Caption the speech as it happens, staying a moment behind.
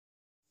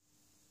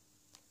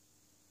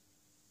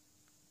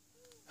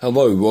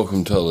Hello,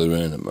 welcome to Totally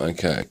Random.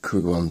 Okay,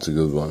 quick one's a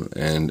good one,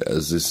 and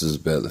as this is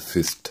about the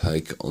fifth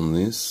take on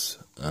this,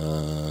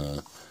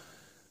 I'm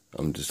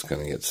just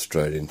going to get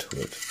straight into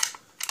it.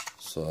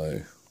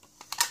 So,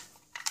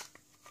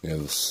 we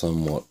have a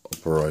somewhat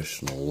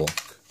operational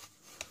lock,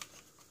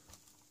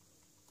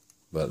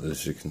 but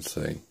as you can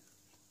see,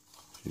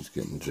 she's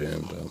getting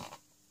jammed up.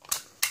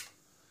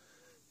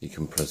 You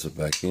can press it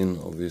back in,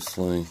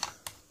 obviously,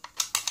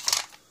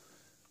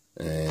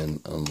 and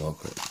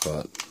unlock it,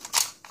 but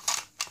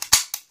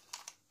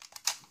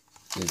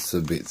it's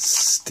a bit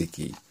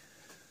sticky,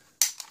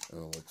 and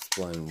I'll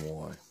explain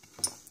why.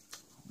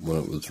 When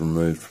it was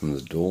removed from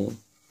the door,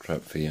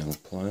 Trap for Young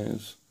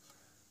Players,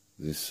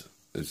 this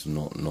is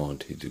not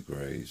 90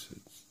 degrees.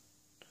 It's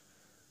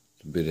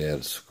a bit out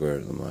of square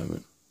at the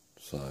moment,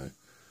 so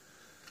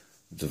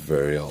it's a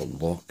very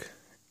old lock.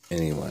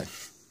 Anyway,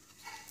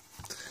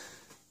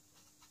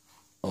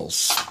 I'll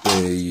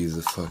spare you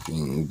the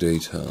fucking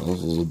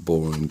details, all the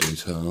boring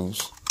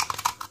details.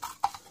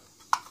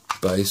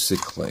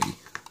 Basically,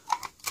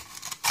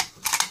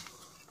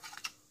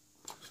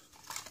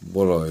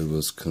 what I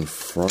was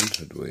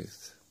confronted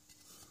with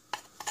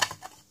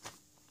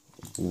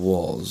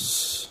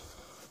was,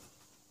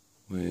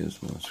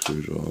 where's my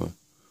screwdriver?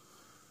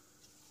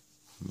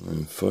 Am I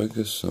in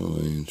focus? Am I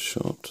in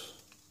shot?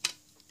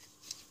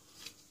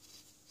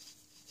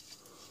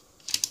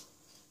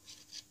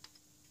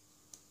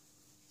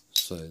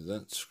 So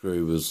that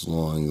screw was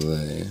lying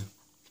there,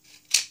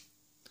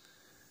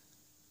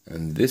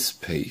 and this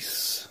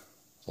piece,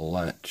 the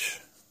latch,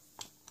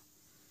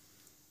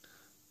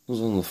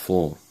 was on the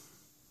floor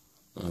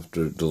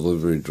after a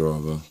delivery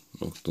driver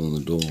knocked on the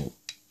door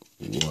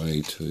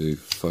way too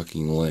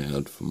fucking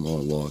loud for my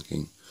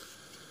liking.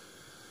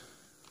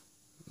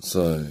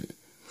 So,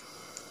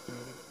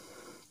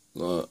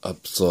 the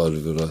upside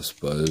of it, I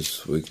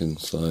suppose we can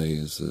say,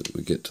 is that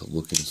we get to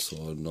look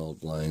inside an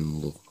old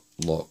lane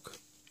lock.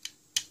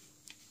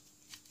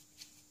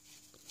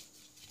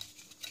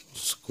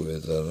 Square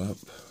that up.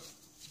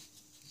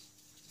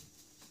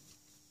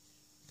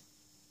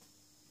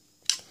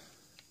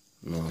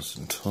 Nice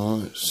and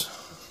tight.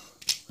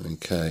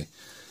 Okay,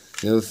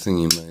 the other thing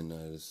you may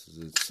notice is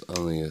it's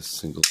only a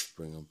single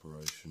spring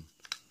operation.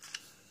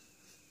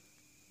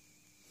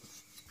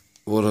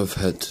 What I've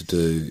had to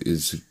do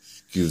is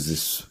give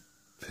this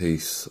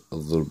piece a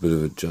little bit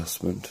of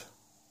adjustment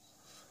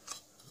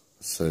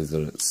so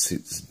that it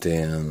sits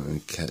down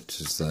and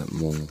catches that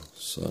more.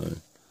 So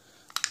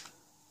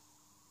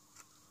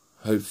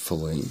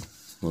hopefully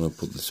when I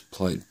put this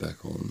plate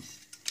back on,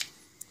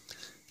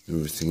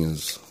 everything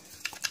is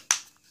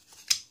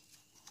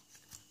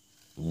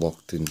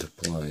locked into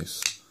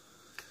place.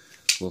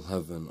 We'll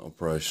have an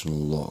operational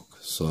lock,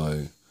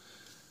 so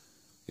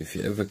if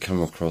you ever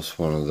come across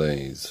one of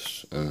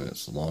these and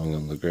it's lying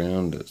on the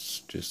ground,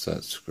 it's just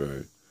that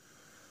screw.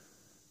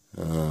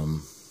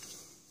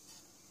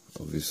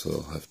 Obviously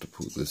I'll have to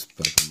put this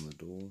back on the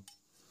door.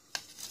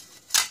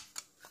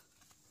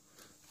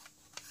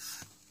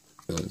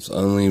 And it's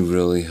only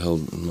really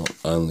held, not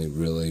only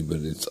really,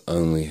 but it's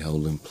only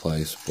held in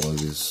place by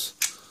this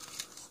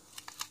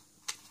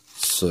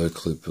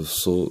circlip of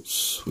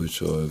sorts, which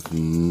I've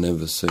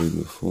never seen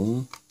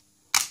before.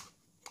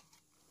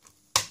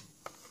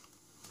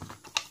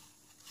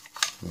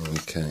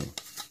 Okay,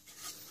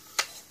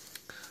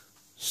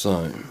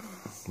 so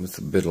with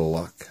a bit of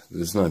luck,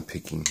 there's no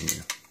picking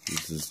here.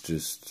 This is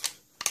just,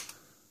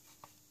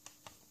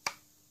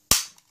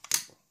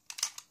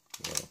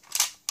 well,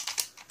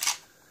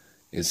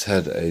 it's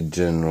had a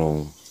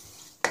general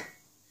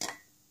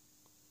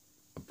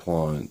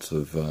appliance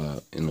of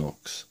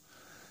inox.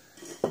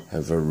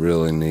 However, it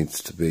really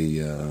needs to be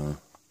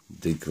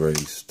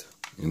degreased,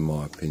 in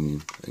my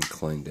opinion, and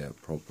cleaned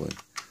out properly.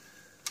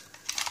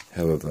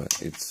 However,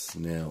 it's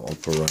now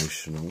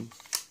operational,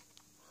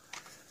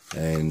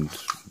 and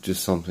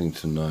just something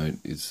to note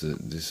is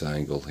that this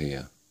angle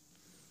here,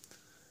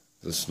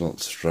 that's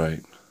not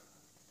straight.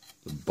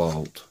 The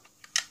bolt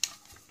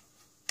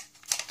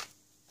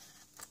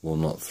will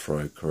not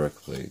throw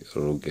correctly,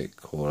 it'll get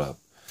caught up.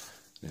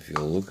 If you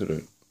look at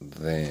it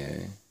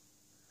there,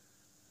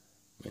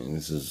 I mean,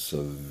 this is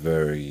a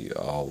very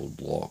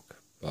old lock,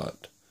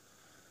 but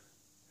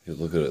if you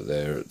look at it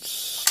there,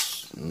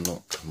 it's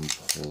not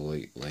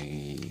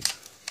completely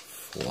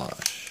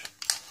flush.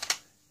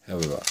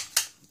 However,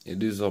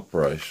 it is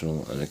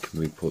operational and it can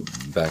be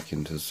put back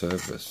into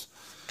service.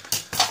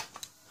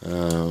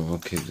 I'll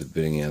keep the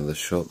bitting out of the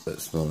shop.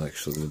 That's not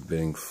actually the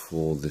bitting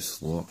for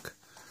this lock.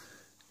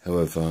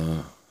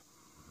 However,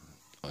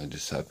 I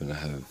just happen to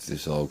have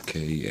this old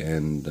key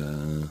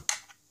and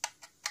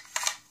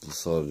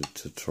decided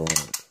to try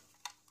it.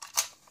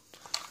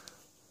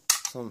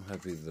 So I'm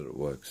happy that it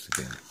works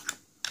again,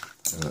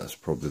 and that's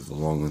probably the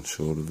long and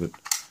short of it.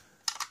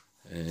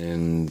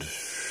 And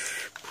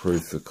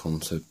proof of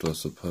concept, I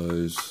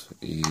suppose,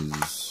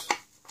 is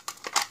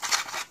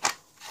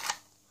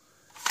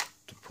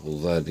to pull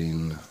that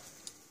in.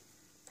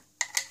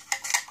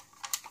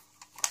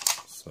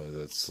 So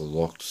that's the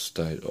locked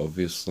state,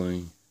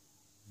 obviously.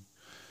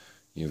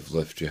 you've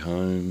left your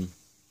home,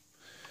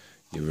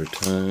 you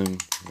return,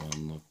 you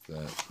unlock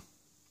that,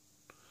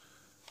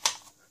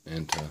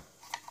 enter,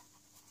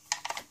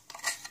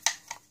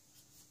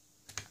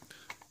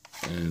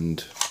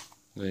 and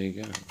there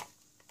you go.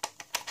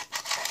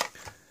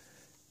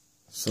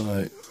 So,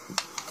 it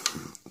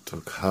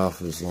took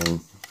half as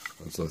long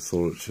as I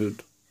thought it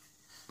should,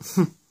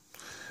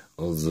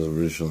 or as I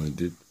originally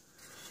did.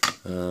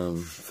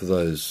 For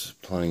those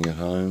playing at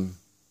home,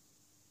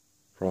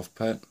 Prof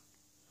Pat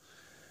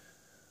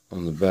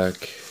on the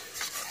back,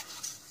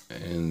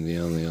 and the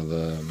only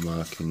other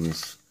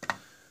markings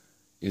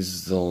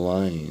is the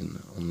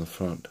lane on the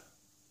front.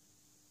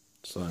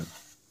 So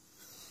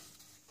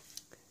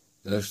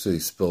it actually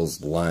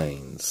spells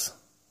lanes.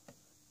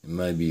 It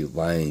may be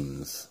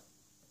lanes.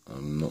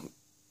 I'm not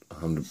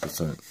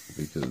 100%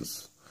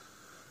 because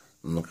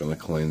I'm not going to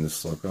clean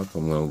this lock up.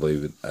 I'm going to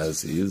leave it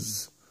as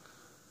is.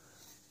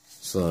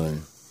 So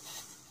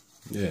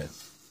yeah,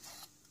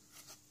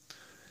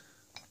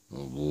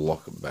 I'll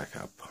lock it back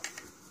up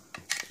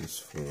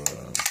just for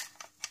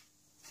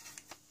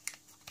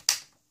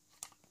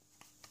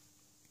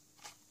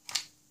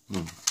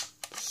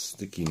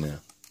sticky now.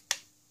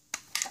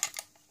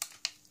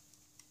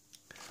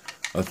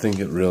 I think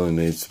it really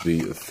needs to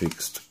be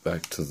affixed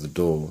back to the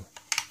door.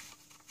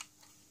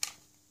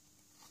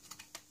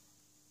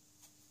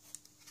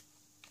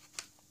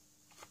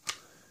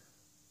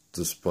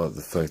 Despite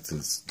the fact that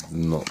it's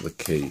not the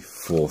key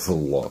for the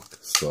lock,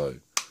 so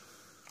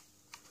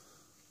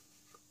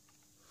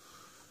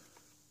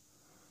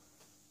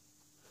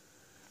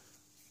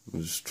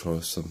we'll just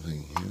try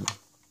something here.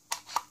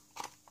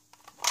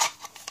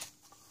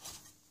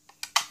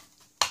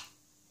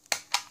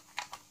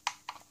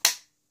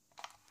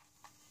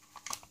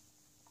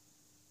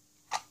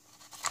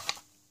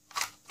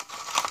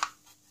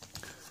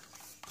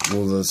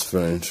 Well, that's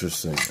very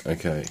interesting.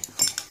 Okay,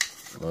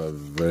 I have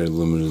very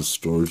limited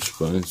storage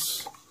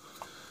space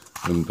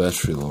and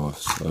battery life,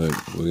 so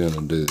we're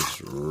going to do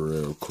this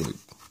real quick.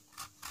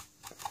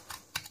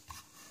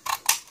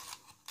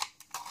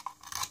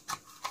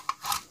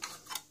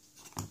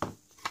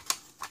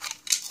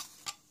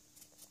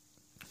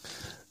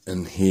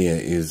 And here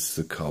is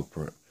the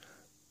culprit.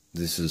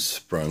 This is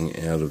sprung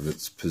out of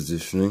its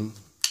positioning.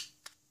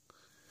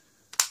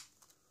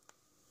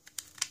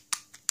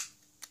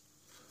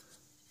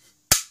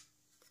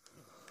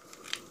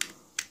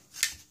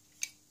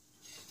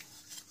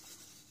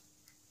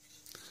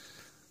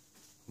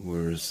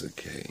 Where is the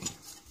key?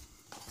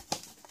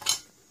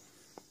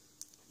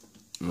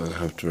 I'm going to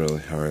have to really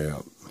hurry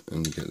up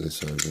and get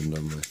this over and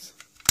done with.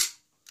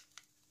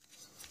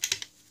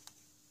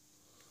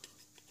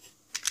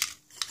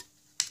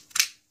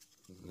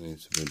 It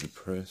needs to be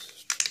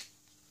depressed.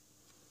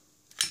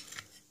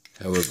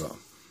 However,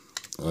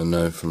 I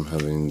know from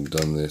having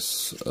done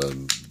this a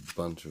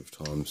bunch of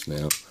times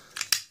now,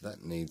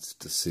 that needs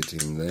to sit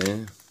in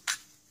there.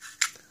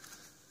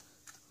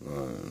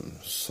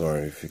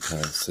 Sorry if you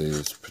can't see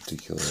this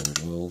particularly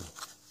well,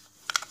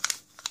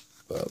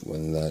 but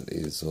when that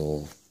is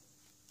all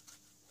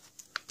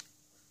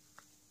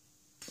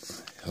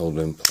held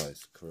in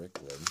place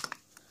correctly,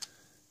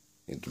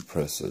 it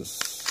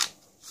depresses,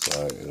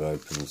 so it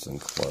opens and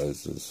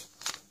closes,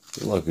 a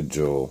bit like a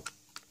jaw.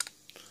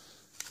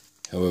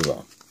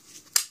 However,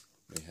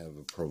 we have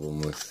a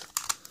problem with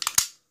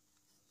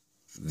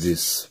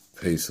this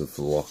piece of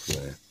the lock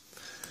there.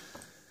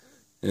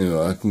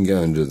 Anyway, I can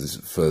go into this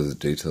further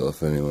detail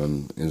if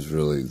anyone is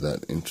really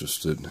that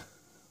interested,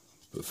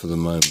 but for the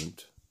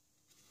moment,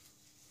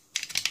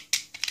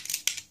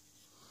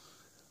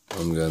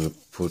 I'm going to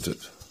put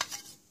it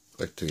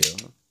back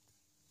together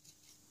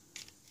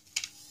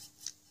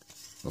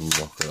and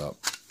lock it up.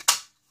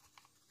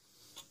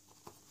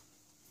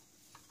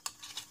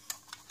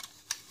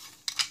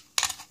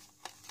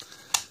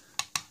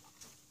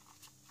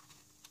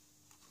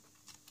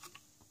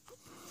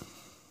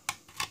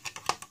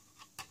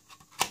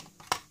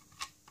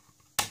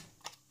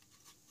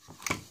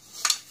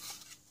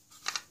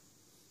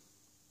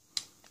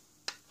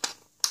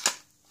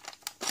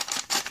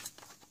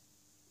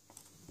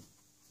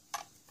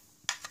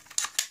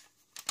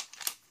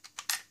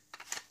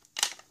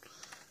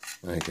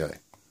 Okay,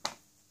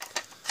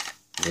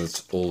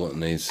 that's all it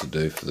needs to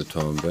do for the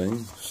time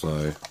being.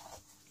 So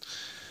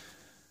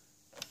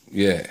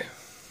yeah,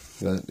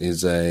 that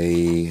is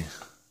it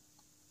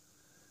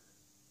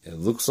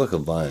looks like a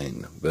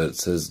lane, but it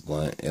says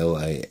lane,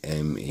 L-A-M-E-S.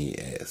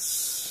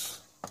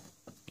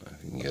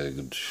 If you can get a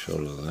good shot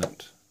of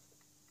that.